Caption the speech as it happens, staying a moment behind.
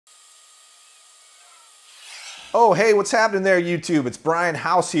Oh, hey, what's happening there, YouTube? It's Brian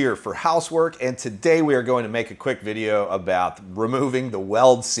House here for Housework, and today we are going to make a quick video about removing the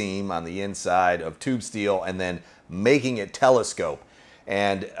weld seam on the inside of tube steel and then making it telescope.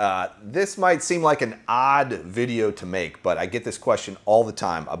 And this might seem like an odd video to make, but I get this question all the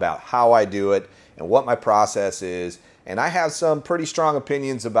time about how I do it and what my process is, and I have some pretty strong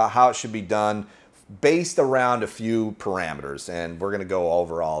opinions about how it should be done based around a few parameters, and we're going to go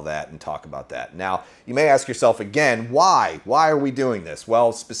over all that and talk about that. Now, you may ask yourself again, why? Why are we doing this?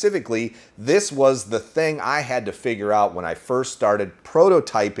 Well, specifically, this was the thing I had to figure out when I first started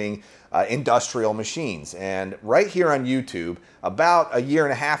prototyping industrial machines. And right here on YouTube, about a year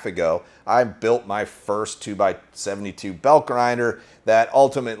and a half ago, I built my first 2x72 belt grinder that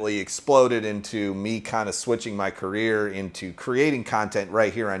ultimately exploded into me kind of switching my career into creating content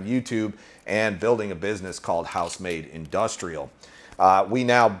right here on YouTube and building a business called House Made Industrial. We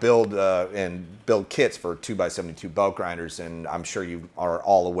now build kits for 2x72 belt grinders, and I'm sure you are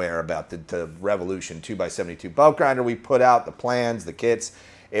all aware about the Revolution 2x72 belt grinder we put out, the plans, the kits.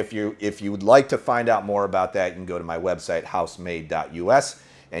 If you would like to find out more about that, you can go to my website, housemade.us,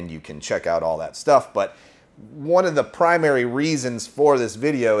 and you can check out all that stuff. But one of the primary reasons for this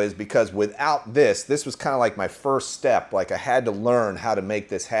video is because without this was kind of like my first step. Like, I had to learn how to make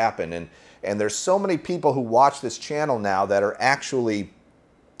this happen. And there's so many people who watch this channel now that are actually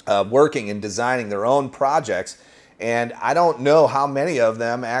working and designing their own projects. And I don't know how many of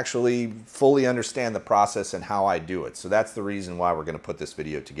them actually fully understand the process and how I do it. So that's the reason why we're going to put this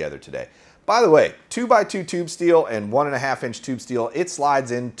video together today. By the way, 2x2 tube steel and 1.5 inch tube steel, it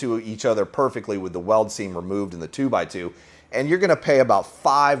slides into each other perfectly with the weld seam removed in the 2x2. And you're going to pay about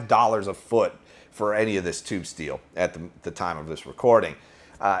 $5 a foot for any of this tube steel at the time of this recording.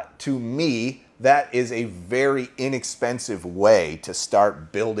 To me, that is a very inexpensive way to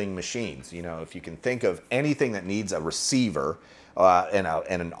start building machines. You know, if you can think of anything that needs a receiver and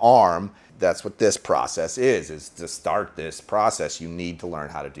an arm, that's what this process is to start this process, you need to learn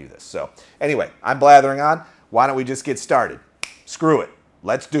how to do this. So anyway, I'm blathering on. Why don't we just get started? Screw it.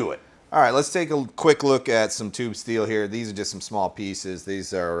 Let's do it. All right, let's take a quick look at some tube steel here. These are just some small pieces.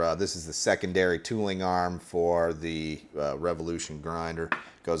 These are this is the secondary tooling arm for the Revolution grinder.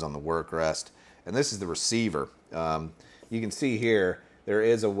 Goes on the work rest. And this is the receiver. You can see here there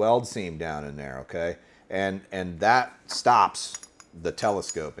is a weld seam down in there, okay? And that stops the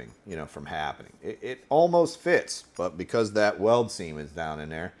telescoping, you know, from happening. It almost fits, but because that weld seam is down in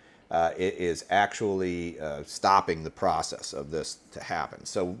there, it is actually stopping the process of this to happen.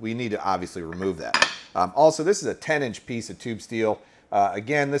 So we need to obviously remove that. Also, this is a 10-inch piece of tube steel.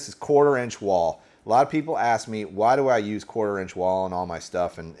 Again, this is 1/4 inch wall. A lot of people ask me, why do I use 1/4 inch wall on all my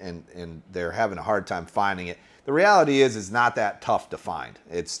stuff, and they're having a hard time finding it. The reality is it's not that tough to find.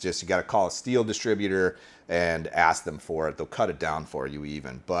 It's just you got to call a steel distributor and ask them for it. They'll cut it down for you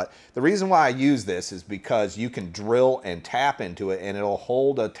even. But the reason why I use this is because you can drill and tap into it and it'll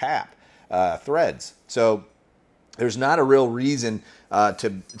hold a tap, threads. So there's not a real reason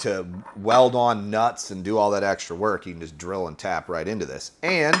to weld on nuts and do all that extra work. You can just drill and tap right into this.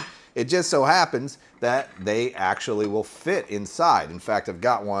 And it just so happens that they actually will fit inside. In fact, I've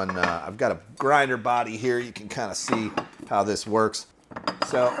got one, I've got a grinder body here. You can kind of see how this works.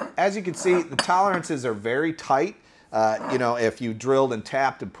 So as you can see, the tolerances are very tight. You know, if you drilled and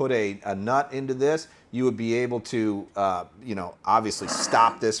tapped and put a nut into this, you would be able to, you know, obviously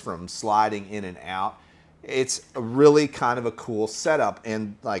stop this from sliding in and out. It's a really kind of a cool setup,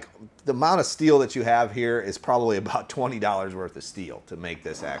 and like the amount of steel that you have here is probably about $20 worth of steel to make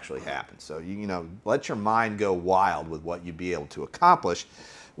this actually happen. So you know, let your mind go wild with what you'd be able to accomplish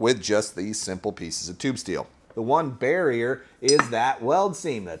with just these simple pieces of tube steel. The one barrier is that weld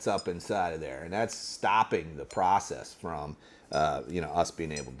seam that's up inside of there, and that's stopping the process from you know, us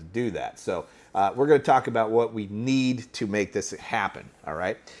being able to do that. So we're going to talk about what we need to make this happen. All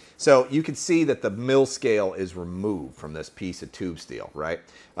right. So you can see that the mill scale is removed from this piece of tube steel, right?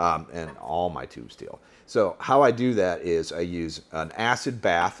 And all my tube steel. So how I do that is I use an acid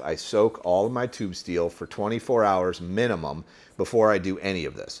bath. I soak all of my tube steel for 24 hours minimum before I do any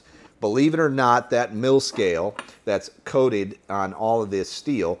of this. Believe it or not, that mill scale that's coated on all of this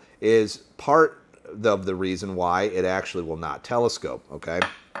steel is part of the reason why it actually will not telescope, okay?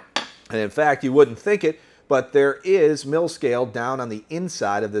 And in fact, you wouldn't think it, but there is mill scale down on the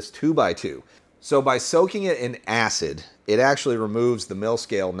inside of this 2x2. So by soaking it in acid, it actually removes the mill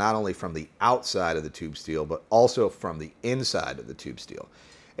scale not only from the outside of the tube steel, but also from the inside of the tube steel.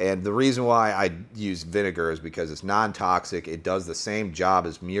 And the reason why I use vinegar is because it's non-toxic. It does the same job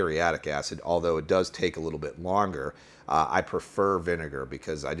as muriatic acid, although it does take a little bit longer. I prefer vinegar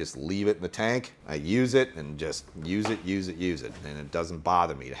because I just leave it in the tank, I use it, and just use it, and it doesn't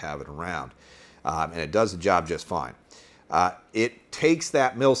bother me to have it around. And it does the job just fine. It takes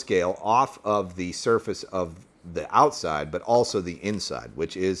that mill scale off of the surface of the outside, but also the inside,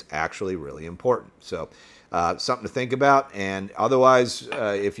 which is actually really important. So something to think about. And otherwise,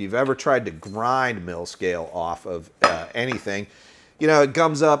 if you've ever tried to grind mill scale off of anything, you know, it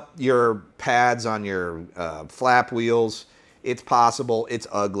gums up your pads on your flap wheels. It's possible. It's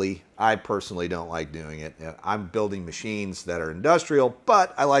ugly. I personally don't like doing it. I'm building machines that are industrial,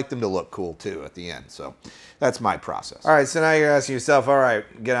 but I like them to look cool too at the end. So that's my process. All right, so now you're asking yourself, all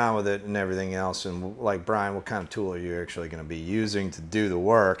right, get on with it and everything else. And like, Brian, what kind of tool are you actually going to be using to do the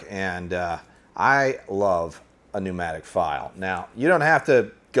work? And I love a pneumatic file. Now, you don't have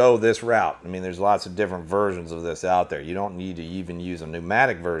to go this route. I mean, there's lots of different versions of this out there. You don't need to even use a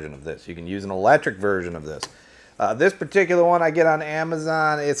pneumatic version of this. You can use an electric version of this. This particular one I get on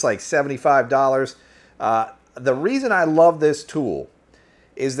Amazon, it's like $75. The reason I love this tool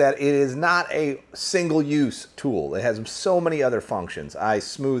is that it is not a single-use tool. It has so many other functions. I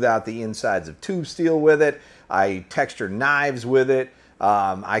smooth out the insides of tube steel with it. I texture knives with it.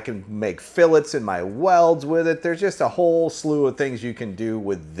 I can make fillets in my welds with it. There's just a whole slew of things you can do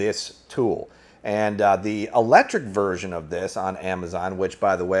with this tool. And the electric version of this on Amazon, which,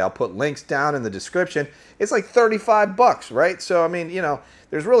 by the way, I'll put links down in the description, it's like 35 bucks, right? So, I mean, you know,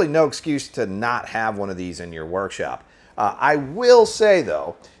 there's really no excuse to not have one of these in your workshop. I will say,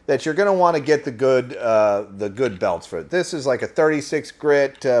 though, that you're going to want to get the good belts for it. This is like a 36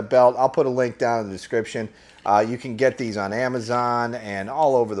 grit belt. I'll put a link down in the description. You can get these on Amazon and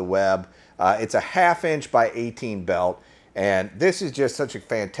all over the web. It's a 1/2 inch by 18 belt. And this is just such a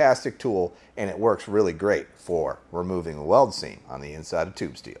fantastic tool, and it works really great for removing a weld seam on the inside of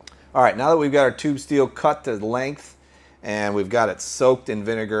tube steel. All right, now that we've got our tube steel cut to length and we've got it soaked in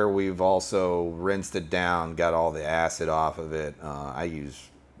vinegar, we've also rinsed it down, got all the acid off of it. I use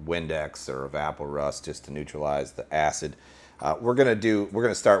Windex or Evaporust just to neutralize the acid. We're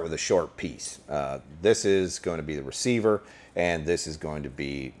gonna start with a short piece. This is going to be the receiver, and this is going to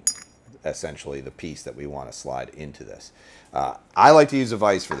be essentially the piece that we want to slide into this. I like to use a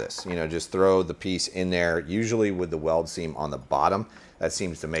vise for this. You know, just throw the piece in there, usually with the weld seam on the bottom. That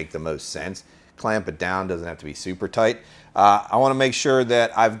seems to make the most sense. Clamp it down, doesn't have to be super tight. I want to make sure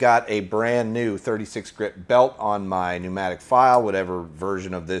that I've got a brand new 36 grit belt on my pneumatic file, whatever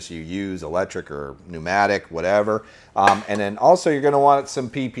version of this you use, electric or pneumatic, whatever. And then also you're going to want some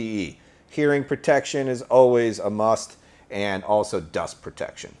PPE. Hearing protection is always a must, and also dust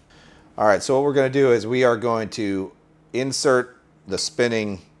protection. All right, so what we're going to do is we are going to insert the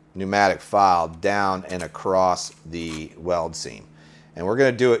spinning pneumatic file down and across the weld seam. And we're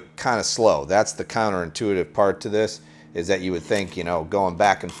going to do it kind of slow. That's the counterintuitive part to this, is that you would think, you know, going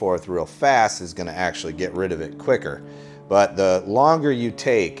back and forth real fast is going to actually get rid of it quicker. But the longer you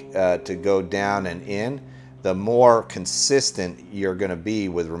take to go down and in, the more consistent you're going to be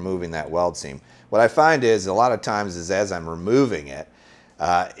with removing that weld seam. What I find is a lot of times is as I'm removing it,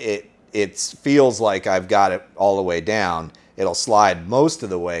 it feels like I've got it all the way down. It'll slide most of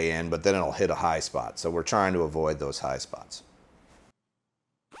the way in, but then it'll hit a high spot. So we're trying to avoid those high spots.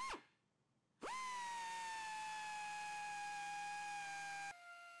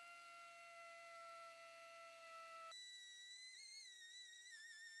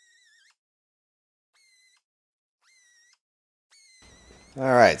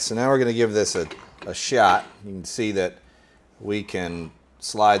 All right, so now we're going to give this a shot. You can see that we can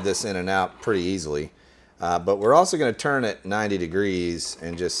slide this in and out pretty easily. But we're also going to turn it 90 degrees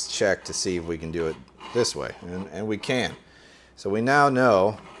and just check to see if we can do it this way. And we can. So we now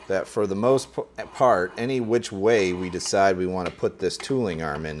know that for the most part, any which way we decide we want to put this tooling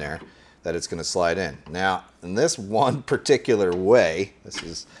arm in there, that it's going to slide in. Now, in this one particular way, this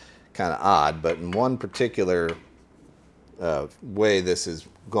is kind of odd, but in one particular way this is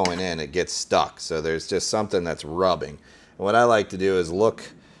going in, it gets stuck. So there's just something that's rubbing. And what I like to do is look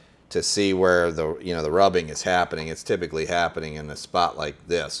to see where the rubbing is happening. It's typically happening in a spot like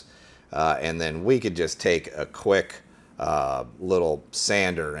this. And then we could just take a quick little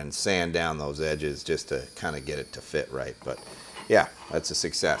sander and sand down those edges just to kind of get it to fit right. But yeah, that's a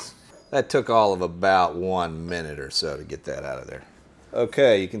success. That took all of about 1 minute or so to get that out of there.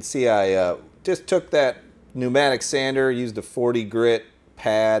 Okay, you can see I just took that pneumatic sander, used a 40 grit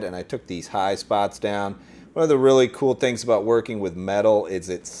pad, and I took these high spots down. One of the really cool things about working with metal is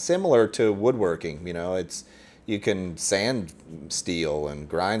it's similar to woodworking. You know, you can sand steel and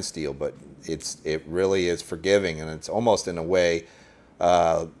grind steel, but it really is forgiving, and it's almost in a way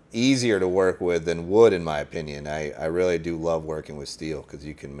easier to work with than wood, in my opinion. I really do love working with steel because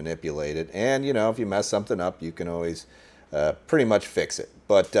you can manipulate it, and you know, if you mess something up, you can always pretty much fix it.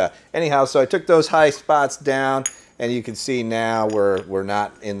 But anyhow, so I took those high spots down, and you can see now we're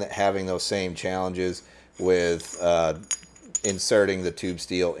not having those same challenges with inserting the tube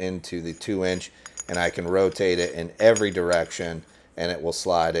steel into the 2-inch, and I can rotate it in every direction and it will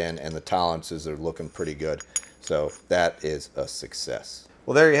slide in, and the tolerances are looking pretty good. So that is a success.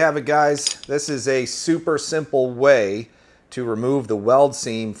 Well, there you have it, guys. This is a super simple way to remove the weld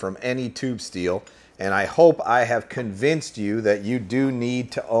seam from any tube steel, and I hope I have convinced you that you do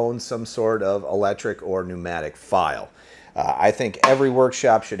need to own some sort of electric or pneumatic file. I think every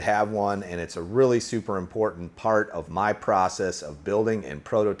workshop should have one, and it's a really super important part of my process of building and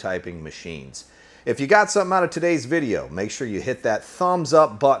prototyping machines. If you got something out of today's video, make sure you hit that thumbs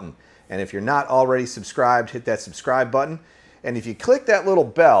up button. And if you're not already subscribed, hit that subscribe button. And if you click that little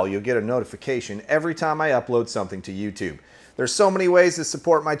bell, you'll get a notification every time I upload something to YouTube. There's so many ways to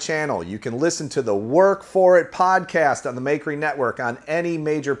support my channel. You can listen to the Work For It podcast on the Makery Network on any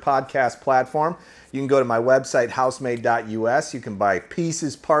major podcast platform. You can go to my website, housemade.us. You can buy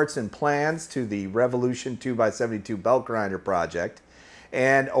pieces, parts, and plans to the Revolution 2x72 belt grinder project.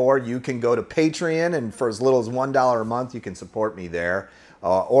 Or you can go to Patreon, and for as little as $1 a month, you can support me there,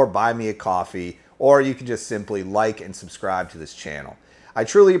 or buy me a coffee, or you can just simply like and subscribe to this channel. I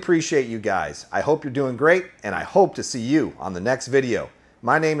truly appreciate you guys. I hope you're doing great, and I hope to see you on the next video.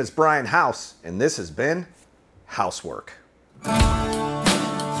 My name is Brian House, and this has been Housework.